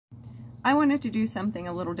I wanted to do something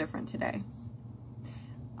a little different today.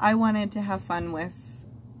 I wanted to have fun with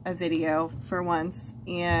a video for once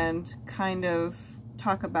and kind of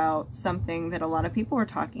talk about something that a lot of people are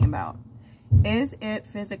talking about. Is it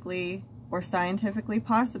physically or scientifically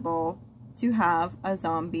possible to have a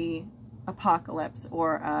zombie apocalypse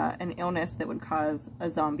or an illness that would cause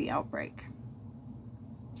a zombie outbreak?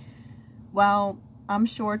 Well, I'm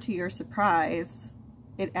sure to your surprise,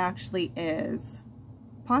 it actually is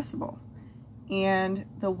possible. And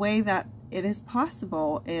the way that it is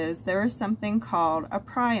possible is there is something called a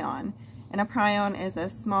prion. And a prion is a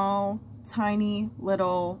small, tiny,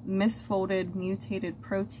 little, misfolded, mutated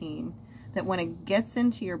protein that when it gets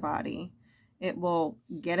into your body, it will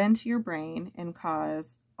get into your brain and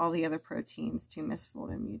cause all the other proteins to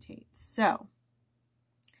misfold and mutate. So,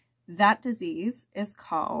 that disease is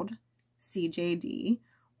called CJD,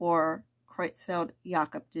 or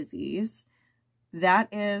Creutzfeldt-Jakob disease. That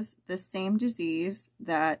is the same disease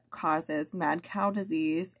that causes mad cow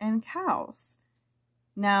disease in cows.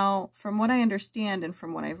 Now, from what I understand and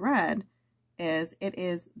from what I've read, is it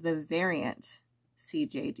is the variant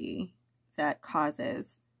CJD that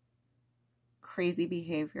causes crazy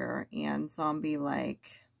behavior and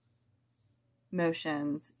zombie-like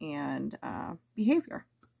motions and behavior.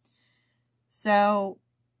 So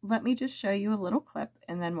let me just show you a little clip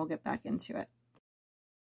and then we'll get back into it.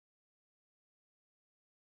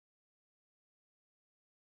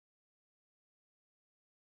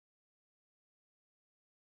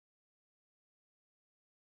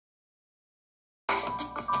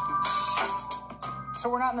 So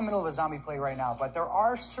we're not in the middle of a zombie plague right now, but there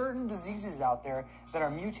are certain diseases out there that are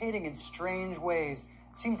mutating in strange ways.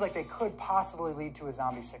 It seems like they could possibly lead to a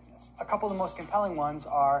zombie sickness. A couple of the most compelling ones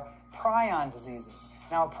are prion diseases.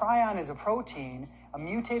 Now, a prion is a protein, a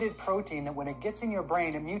mutated protein that when it gets in your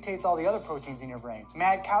brain, it mutates all the other proteins in your brain.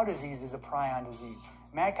 Mad cow disease is a prion disease.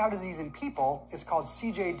 Mad cow disease in people is called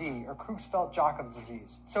CJD, or Creutzfeldt-Jakob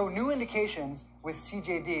disease. So new indications with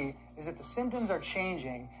CJD is that the symptoms are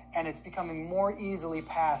changing and it's becoming more easily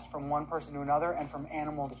passed from one person to another and from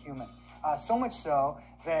animal to human. So much so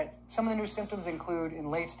that some of the new symptoms include,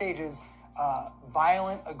 in late stages,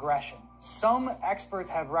 violent aggression. Some experts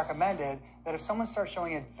have recommended that if someone starts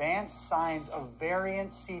showing advanced signs of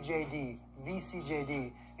variant CJD,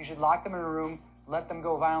 VCJD, you should lock them in a room, let them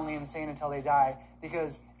go violently insane until they die,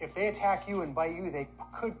 because if they attack you and bite you, they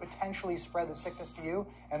could potentially spread the sickness to you,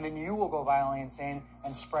 and then you will go violently insane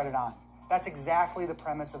and spread it on. That's exactly the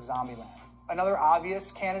premise of Zombieland. Another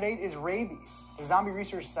obvious candidate is rabies. The Zombie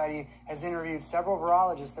Research Society has interviewed several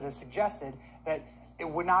virologists that have suggested that it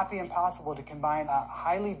would not be impossible to combine a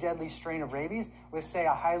highly deadly strain of rabies with, say,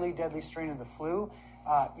 a highly deadly strain of the flu,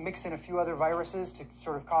 mix in a few other viruses to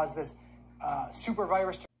sort of cause this super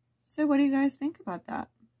virus. So what do you guys think about that?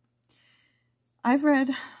 I've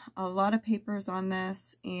read a lot of papers on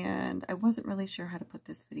this, and I wasn't really sure how to put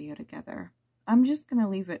this video together. I'm just going to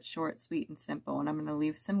leave it short, sweet, and simple, and I'm going to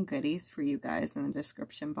leave some goodies for you guys in the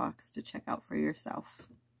description box to check out for yourself.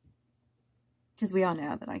 Because we all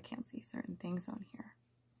know that I can't see certain things on here.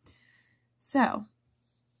 So,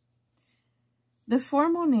 the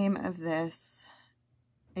formal name of this,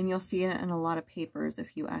 and you'll see it in a lot of papers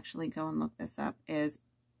if you actually go and look this up, is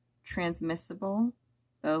transmissible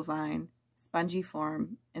bovine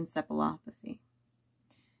spongiform encephalopathy.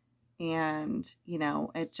 And, you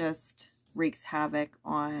know, it just wreaks havoc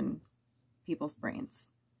on people's brains.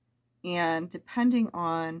 And depending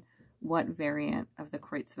on what variant of the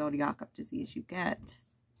Creutzfeldt-Jakob disease you get,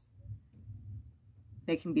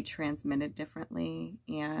 they can be transmitted differently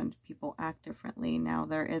and people act differently. Now,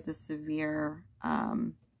 there is a severe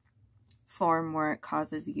form where it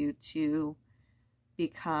causes you to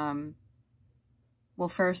become, well,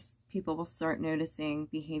 first people will start noticing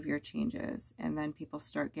behavior changes, and then people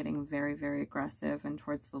start getting very, very aggressive, and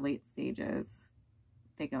towards the late stages,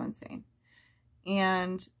 they go insane.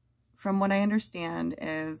 And from what I understand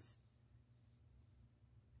is,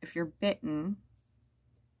 if you're bitten,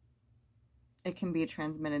 it can be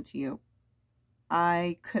transmitted to you.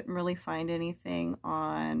 I couldn't really find anything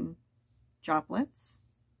on droplets,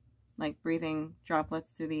 like breathing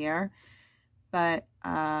droplets through the air, but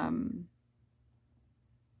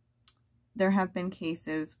there have been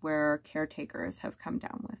cases where caretakers have come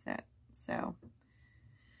down with it. So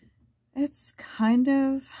it's kind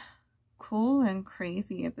of cool and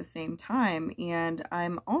crazy at the same time. And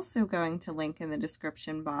I'm also going to link in the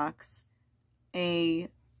description box a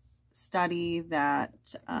study that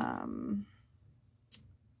I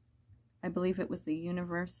believe it was the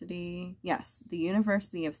University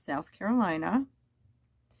of South Carolina.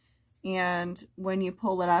 And when you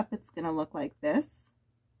pull it up, it's going to look like this.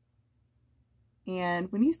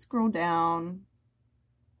 And when you scroll down,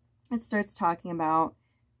 it starts talking about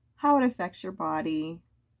how it affects your body,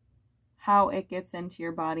 how it gets into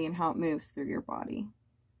your body, and how it moves through your body.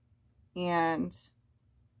 And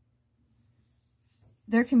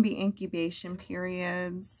there can be incubation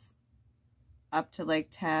periods up to like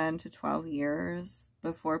 10 to 12 years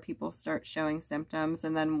before people start showing symptoms.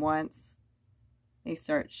 And then once they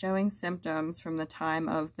start showing symptoms from the time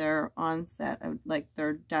of their onset of like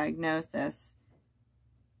their diagnosis,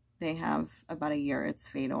 they have about a year. It's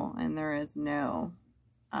fatal, and there is no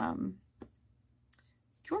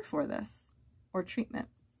cure for this or treatment,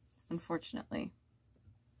 unfortunately.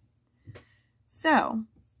 So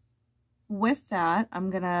with that,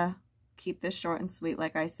 I'm gonna keep this short and sweet,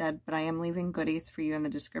 like I said, but I am leaving goodies for you in the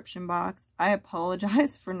description box. I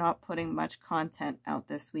apologize for not putting much content out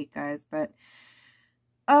this week, guys, but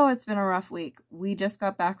oh, it's been a rough week. We just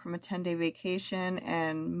got back from a 10-day vacation,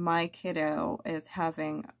 and my kiddo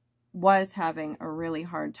was having a really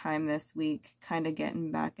hard time this week, kind of getting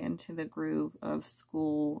back into the groove of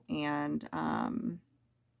school, and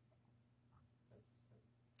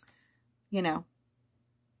you know,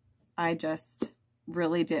 I just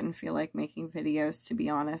really didn't feel like making videos, to be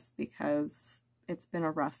honest, because it's been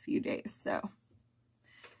a rough few days. So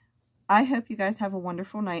I hope you guys have a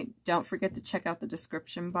wonderful night. Don't forget to check out the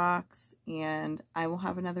description box, and I will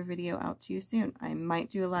have another video out to you soon. I might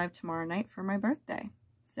do a live tomorrow night for my birthday.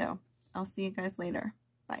 So I'll see you guys later.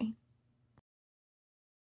 Bye.